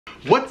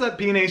What's up,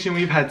 P Nation?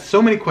 We've had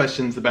so many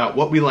questions about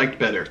what we liked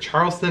better,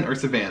 Charleston or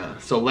Savannah,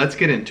 so let's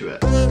get into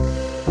it.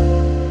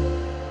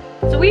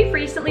 So we've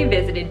recently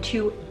visited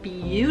two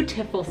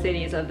beautiful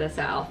cities of the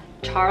South,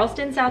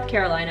 Charleston, South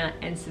Carolina,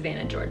 and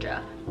Savannah,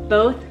 Georgia.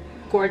 Both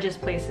gorgeous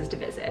places to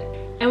visit.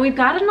 And we've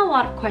gotten a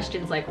lot of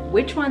questions like,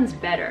 which one's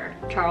better,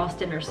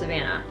 Charleston or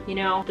Savannah? You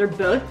know, they're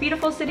both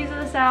beautiful cities of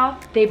the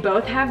South. They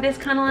both have this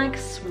kind of like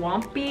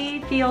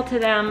swampy feel to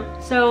them.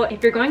 So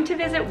if you're going to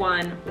visit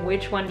one,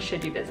 which one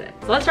should you visit?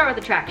 So let's start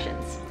with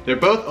attractions. They're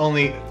both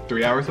only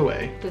 3 hours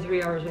away. They're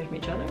 3 hours away from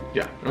each other?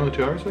 Yeah, they're only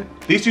 2 hours away.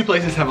 These two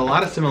places have a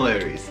lot of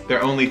similarities.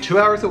 They're only 2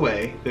 hours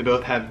away. They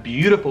both have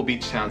beautiful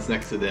beach towns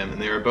next to them, and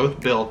they were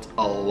both built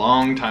a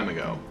long time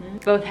ago.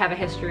 Both have a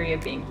history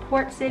of being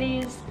port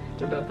cities.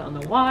 They're both on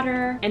the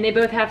water, and they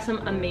both have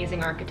some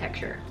amazing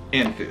architecture.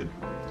 And food.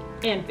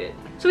 And food.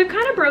 So we've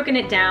kind of broken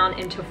it down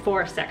into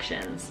 4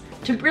 sections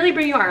to really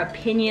bring you our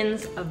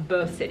opinions of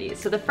both cities.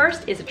 So the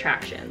first is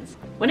attractions.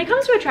 When it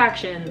comes to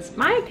attractions,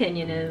 my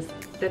opinion is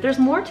that there's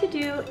more to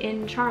do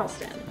in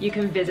Charleston. You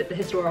can visit the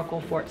historical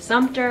Fort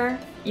Sumter.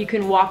 You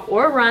can walk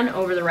or run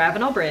over the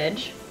Ravenel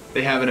Bridge.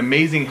 They have an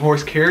amazing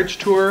horse carriage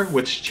tour,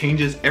 which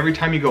changes every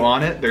time you go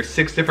on it. There's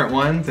 6 different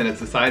ones, and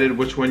it's decided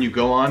which one you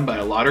go on by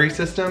a lottery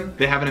system.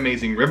 They have an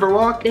amazing river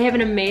walk. They have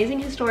an amazing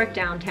historic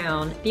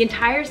downtown. The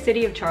entire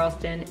city of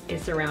Charleston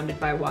is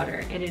surrounded by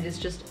water, and it is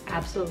just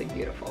absolutely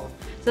beautiful.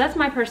 So that's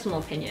my personal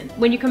opinion.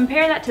 When you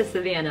compare that to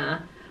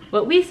Savannah,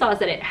 what we saw is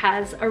that it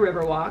has a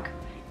river walk.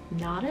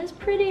 Not as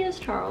pretty as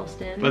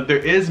Charleston. But there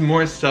is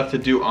more stuff to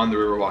do on the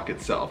Riverwalk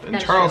itself. In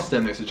That's Charleston,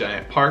 true. There's a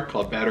giant park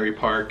called Battery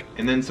Park,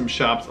 and then some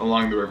shops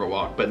along the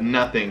Riverwalk, but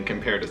nothing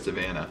compared to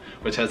Savannah,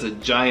 which has a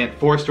giant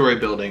 4-story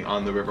building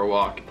on the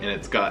Riverwalk, and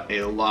it's got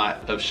a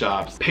lot of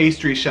shops,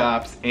 pastry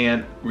shops,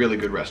 and really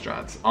good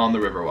restaurants on the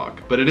Riverwalk.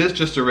 But it is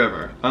just a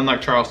river, unlike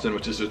Charleston,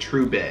 which is a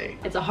true bay.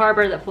 It's a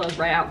harbor that flows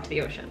right out to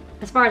the ocean.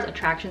 As far as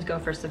attractions go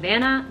for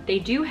Savannah, they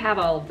do have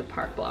all of the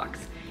park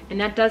blocks. And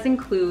that does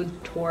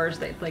include tours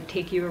that like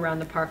take you around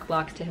the park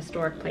blocks to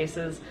historic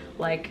places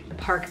like the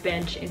park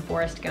bench in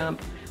Forrest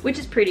Gump, which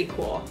is pretty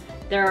cool.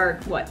 There are,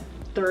 what,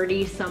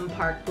 30 some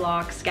park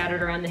blocks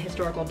scattered around the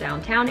historical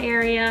downtown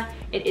area.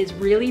 It is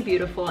really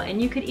beautiful, and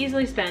you could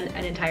easily spend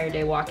an entire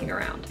day walking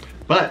around.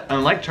 But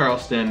unlike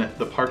Charleston,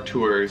 the park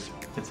tours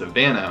in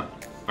Savannah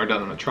are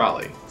done on a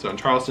trolley. So in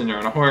Charleston, you're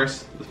on a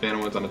horse, the Savannah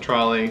one's on a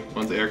trolley,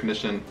 one's air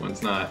conditioned,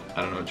 one's not.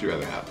 I don't know what you'd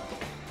rather have.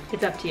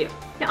 It's up to you.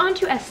 Now on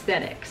to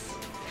aesthetics.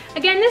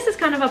 Again, this is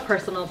kind of a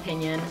personal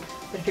opinion,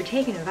 but if you're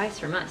taking advice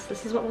from us,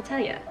 this is what we'll tell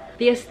you.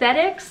 The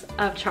aesthetics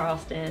of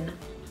Charleston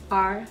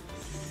are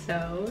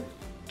so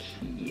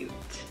cute.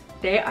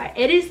 They are.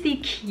 It is the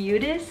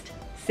cutest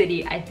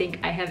city I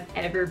think I have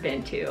ever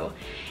been to.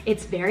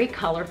 It's very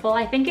colorful.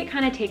 I think it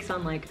kind of takes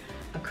on like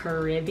a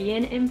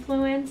Caribbean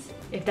influence.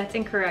 If that's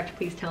incorrect,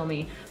 please tell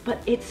me.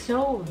 But it's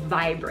so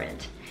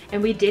vibrant.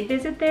 And we did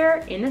visit there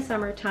in the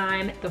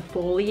summertime. The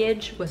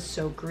foliage was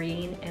so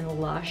green and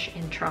lush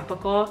and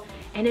tropical,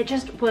 and it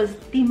just was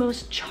the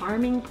most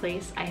charming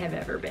place I have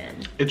ever been.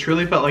 It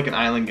truly felt like an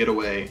island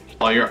getaway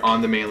while you're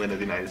on the mainland of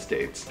the United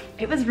States.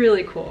 It was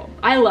really cool.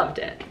 I loved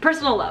it.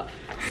 Personal love.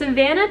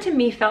 Savannah to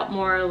me felt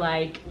more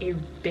like a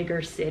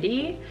bigger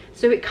city,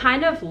 so it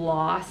kind of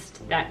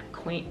lost that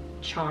quaint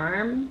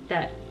charm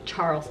that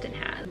Charleston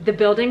had. The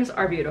buildings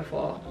are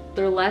beautiful.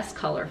 They're less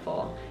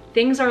colorful.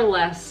 Things are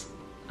less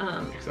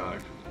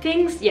exotic.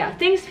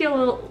 Things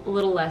feel a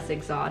little less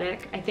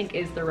exotic, I think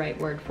is the right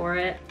word for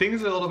it.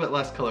 Things are a little bit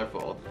less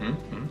colorful.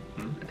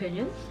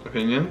 Opinions?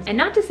 Opinions? And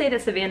not to say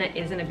that Savannah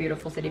isn't a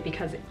beautiful city,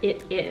 because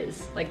it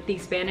is. Like the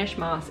Spanish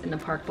moss and the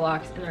park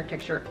blocks and the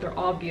architecture, they're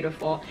all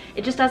beautiful.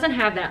 It just doesn't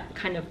have that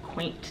kind of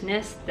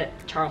quaintness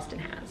that Charleston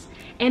has.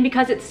 And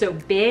because it's so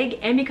big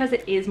and because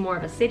it is more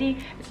of a city,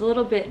 it's a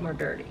little bit more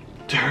dirty.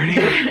 Dirty?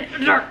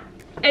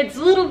 It's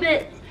a little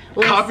bit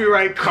less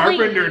Copyright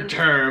carpenter clean.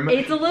 term.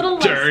 It's a little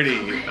less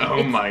dirty.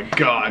 Oh my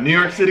god. New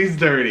York City's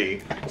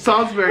dirty.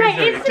 Salisbury's Right,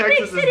 dirty. it's the Texas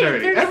big is city. dirty.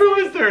 There's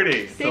Everyone's dirty.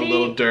 It's a city-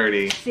 little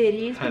dirty.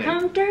 Cities Honey.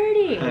 become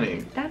dirty.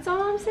 Honey. That's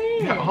all I'm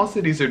saying. Yeah, all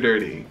cities are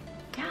dirty.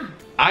 Yeah.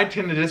 I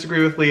tend to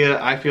disagree with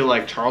Leah. I feel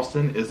like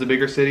Charleston is the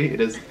bigger city. It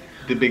is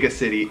the biggest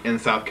city in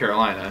South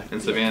Carolina,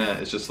 and Savannah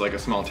is just like a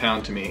small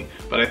town to me.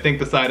 But I think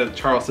the side of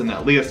Charleston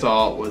that Leah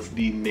saw was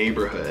the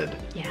neighborhood.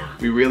 Yeah.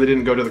 We really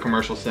didn't go to the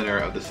commercial center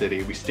of the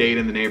city. We stayed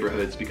in the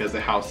neighborhoods because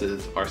the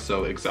houses are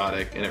so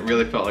exotic, and it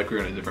really felt like we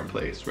were in a different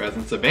place. Whereas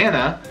in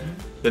Savannah,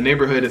 the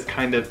neighborhood is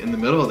kind of in the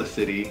middle of the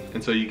city,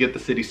 and so you get the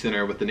city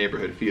center with the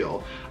neighborhood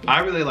feel.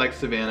 I really like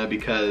Savannah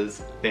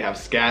because they have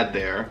SCAD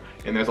there,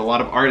 and there's a lot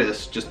of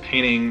artists just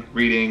painting,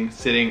 reading,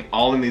 sitting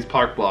all in these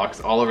park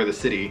blocks all over the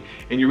city,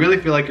 and you really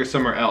feel like you're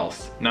somewhere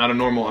else, not a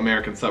normal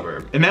American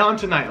suburb. And now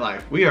onto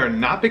nightlife. We are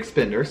not big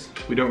spenders.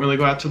 We don't really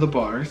go out to the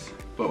bars,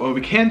 but what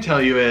we can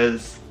tell you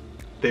is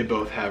they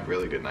both have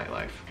really good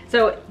nightlife.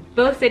 So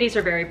both cities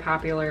are very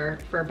popular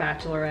for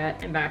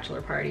bachelorette and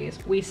bachelor parties.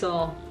 We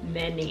saw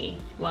many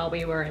while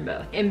we were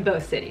in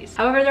both cities.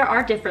 However, there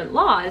are different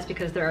laws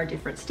because there are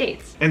different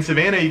states. In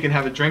Savannah, you can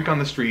have a drink on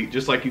the street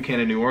just like you can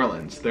in New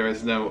Orleans. There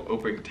is no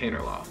open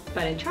container law.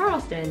 But in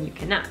Charleston, you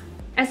cannot.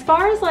 As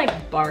far as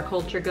like bar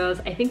culture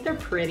goes, I think they're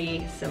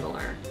pretty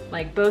similar.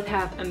 Like both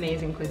have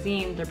amazing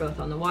cuisine, they're both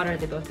on the water,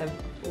 they both have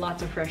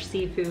lots of fresh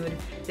seafood,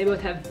 they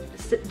both have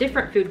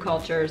different food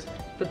cultures,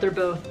 but they're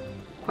both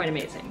quite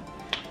amazing.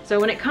 So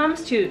when it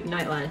comes to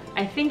nightlife,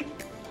 I think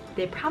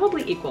they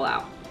probably equal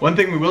out. One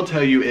thing we will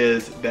tell you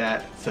is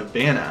that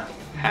Savannah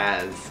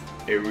has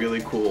a really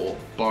cool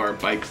bar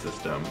bike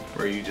system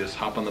where you just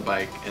hop on the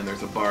bike and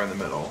there's a bar in the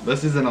middle.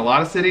 This is in a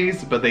lot of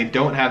cities, but they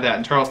don't have that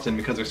in Charleston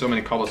because there's so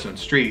many cobblestone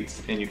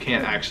streets and you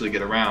can't actually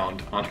get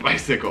around on a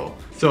bicycle.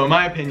 So in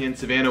my opinion,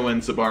 Savannah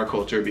wins the bar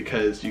culture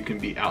because you can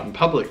be out in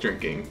public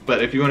drinking.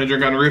 But if you want to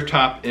drink on a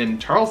rooftop in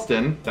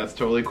Charleston, that's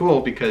totally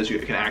cool because you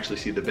can actually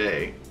see the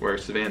bay, where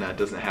Savannah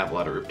doesn't have a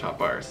lot of rooftop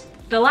bars.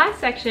 The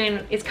last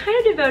section is kind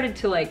of devoted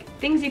to like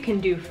things you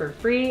can do for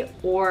free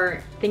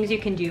or things you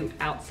can do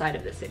outside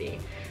of the city.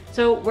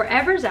 So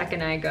wherever Zach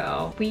and I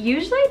go, we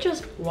usually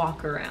just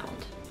walk around.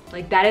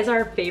 Like that is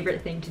our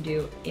favorite thing to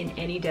do in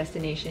any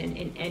destination,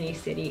 in any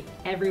city.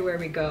 Everywhere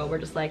we go, we're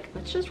just like,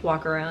 let's just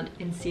walk around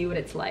and see what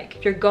it's like.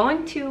 If you're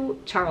going to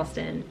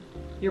Charleston,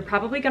 you're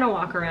probably gonna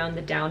walk around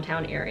the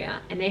downtown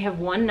area, and they have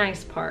one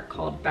nice park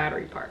called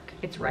Battery Park.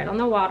 It's right on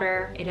the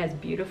water, it has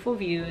beautiful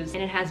views,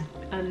 and it has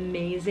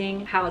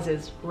amazing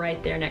houses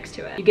right there next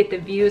to it. You get the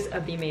views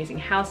of the amazing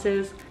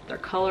houses, they're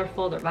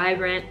colorful, they're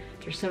vibrant,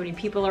 there's so many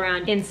people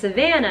around. In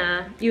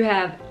Savannah, you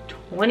have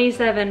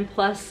 27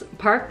 plus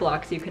park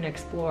blocks you can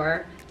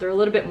explore. They're a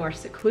little bit more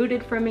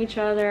secluded from each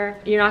other.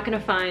 You're not gonna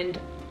find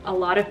a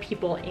lot of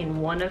people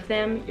in one of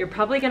them. You're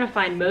probably gonna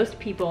find most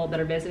people that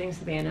are visiting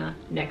Savannah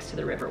next to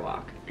the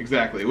Riverwalk.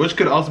 Exactly, which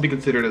could also be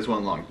considered as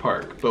one long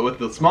park. But with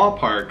the small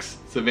parks,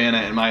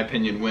 Savannah, in my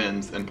opinion,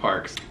 wins in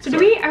parks. So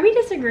are we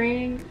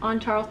disagreeing on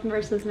Charleston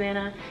versus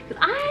Savannah?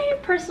 Because I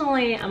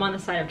personally am on the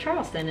side of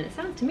Charleston, and it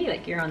sounds to me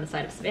like you're on the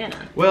side of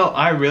Savannah. Well,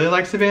 I really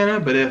like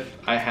Savannah, but if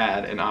I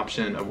had an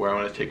option of where I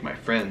want to take my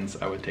friends,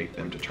 I would take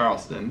them to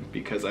Charleston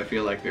because I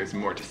feel like there's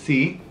more to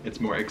see. It's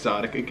more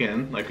exotic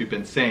again, like we've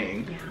been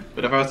saying. Yeah.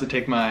 But if I was to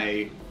take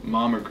my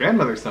mom or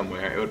grandmother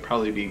somewhere, it would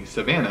probably be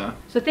Savannah.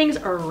 So things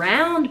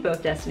around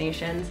both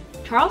destinations,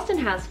 Charleston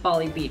has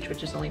Folly Beach,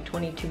 which is only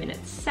 22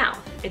 minutes south.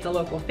 It's a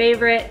local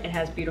favorite, it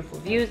has beautiful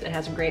views, it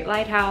has a great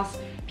lighthouse.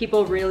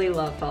 People really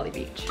love Folly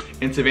Beach.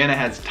 And Savannah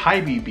has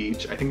Tybee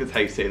Beach, I think that's how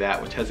you say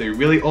that, which has a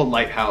really old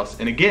lighthouse,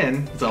 and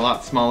again, it's a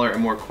lot smaller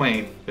and more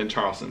quaint than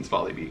Charleston's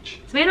Folly Beach.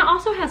 Savannah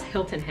also has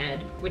Hilton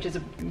Head, which is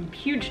a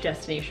huge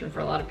destination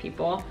for a lot of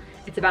people.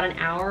 It's about an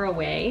hour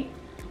away.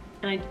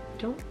 And I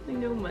don't really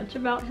know much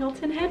about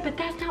Hilton Head, but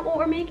that's not what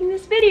we're making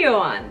this video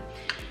on.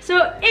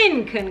 So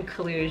in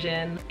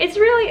conclusion, it's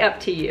really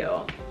up to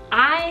you.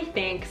 I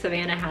think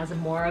Savannah has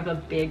more of a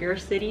bigger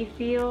city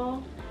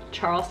feel.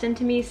 Charleston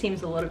to me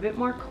seems a little bit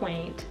more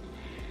quaint.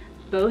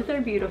 Both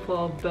are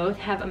beautiful, both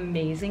have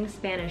amazing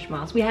Spanish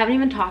moss. We haven't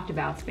even talked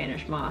about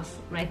Spanish moss,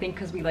 and I think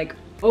because we like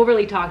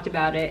overly talked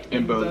about it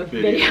in both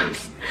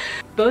videos.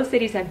 Both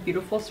cities have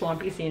beautiful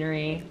swampy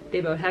scenery.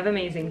 They both have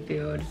amazing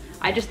food.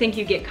 I just think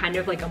you get kind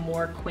of like a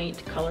more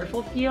quaint,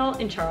 colorful feel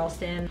in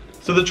Charleston.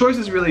 So the choice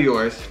is really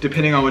yours,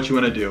 depending on what you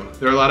want to do.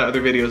 There are a lot of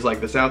other videos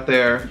like this out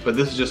there, but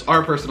this is just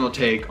our personal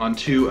take on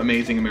two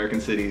amazing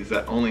American cities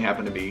that only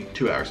happen to be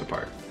 2 hours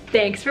apart.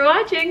 Thanks for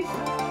watching.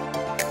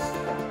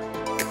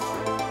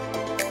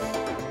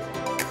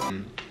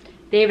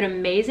 They have an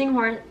amazing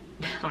horn.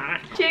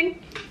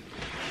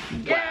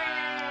 Yay!